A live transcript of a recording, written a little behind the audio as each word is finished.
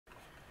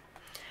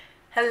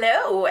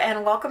Hello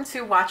and welcome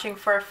to Watching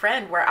for a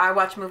Friend, where I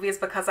watch movies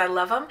because I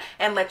love them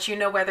and let you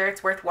know whether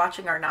it's worth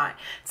watching or not.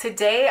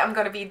 Today I'm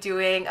going to be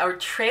doing a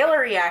trailer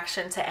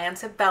reaction to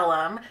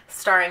Antebellum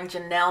starring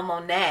Janelle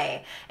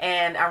Monae,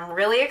 and I'm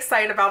really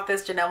excited about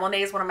this. Janelle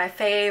Monae is one of my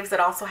faves.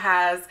 It also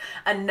has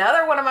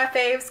another one of my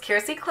faves,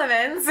 Kiersey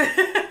Clemens,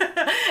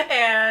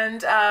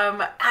 and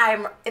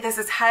this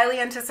is highly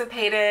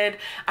anticipated.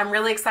 I'm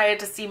really excited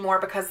to see more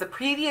because the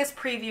previous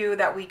preview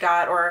that we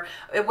got, or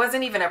it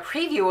wasn't even a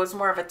preview, it was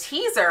more of a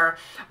teaser,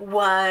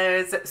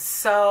 was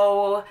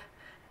so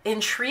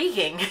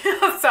intriguing.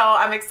 So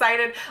I'm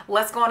excited.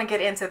 Let's go on and get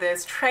into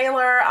this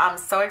trailer. I'm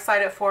so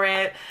excited for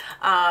it.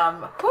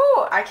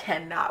 I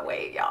cannot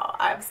wait, y'all.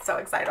 I'm so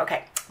excited.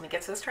 Okay, let me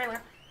get to this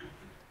trailer.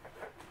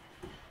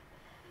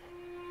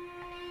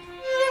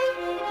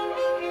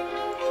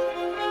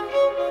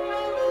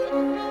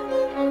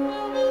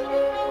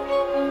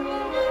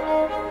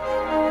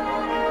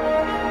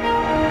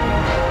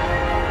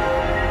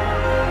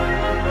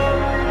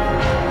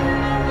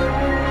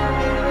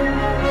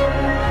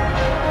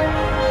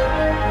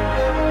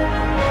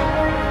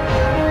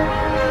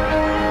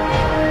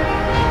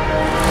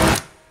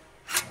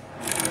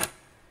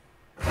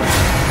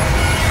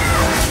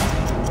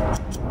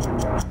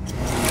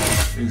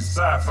 These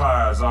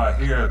sapphires are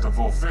here to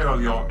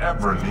fulfill your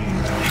every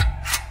need.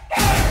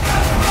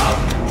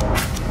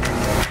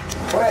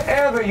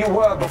 Wherever you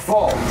were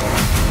before,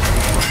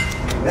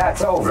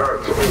 that's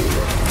over.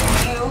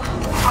 You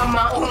are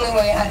my only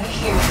way out of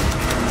here.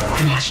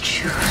 I must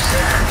choose.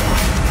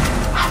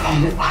 I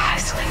moment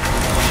wisely.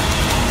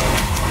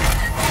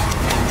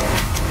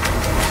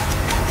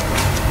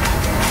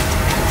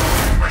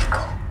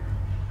 Wrinkle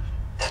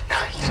the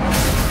night.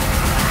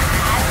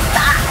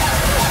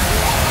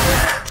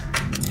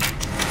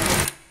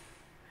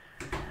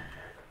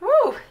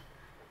 Woo!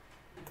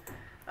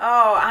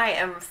 Oh, I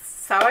am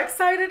so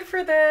excited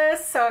for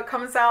this. So it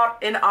comes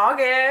out in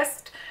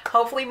August.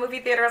 Hopefully movie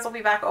theaters will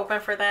be back open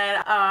for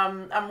that.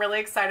 I'm really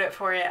excited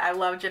for it. I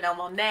love Janelle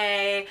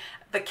Monae.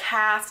 The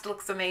cast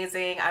looks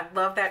amazing. I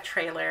love that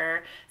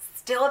trailer.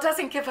 Still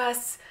doesn't give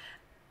us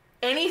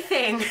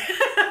anything,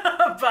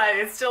 but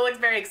it still looks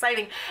very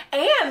exciting.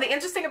 And the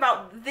interesting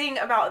thing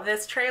about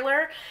this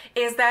trailer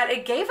is that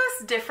it gave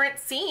us different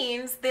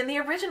scenes than the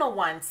original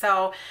one.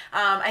 So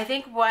I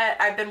think what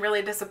I've been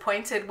really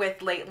disappointed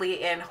with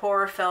lately in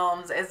horror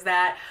films is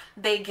that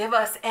they give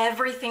us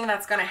everything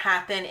that's going to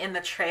happen in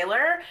the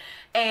trailer,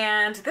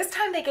 and this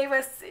time they gave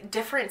us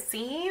different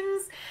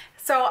scenes.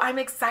 So I'm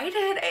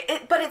excited,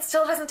 but it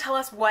still doesn't tell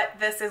us what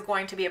this is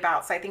going to be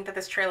about. So I think that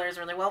this trailer is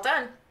really well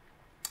done.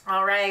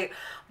 All right,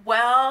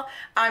 well,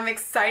 I'm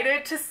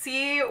excited to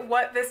see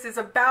what this is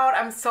about.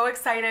 I'm so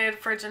excited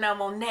for Janelle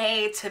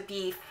Monae to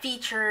be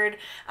featured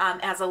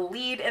as a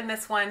lead in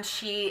this one.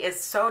 She is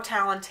so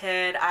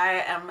talented.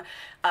 I am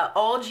an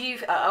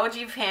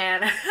OG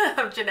fan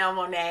of Janelle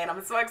Monae, and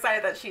I'm so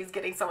excited that she's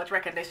getting so much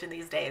recognition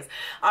these days.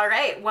 All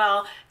right,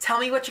 well, tell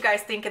me what you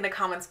guys think in the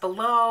comments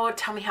below.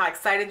 Tell me how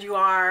excited you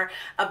are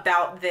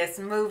about this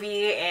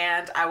movie,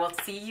 and I will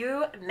see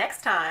you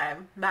next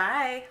time.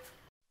 Bye.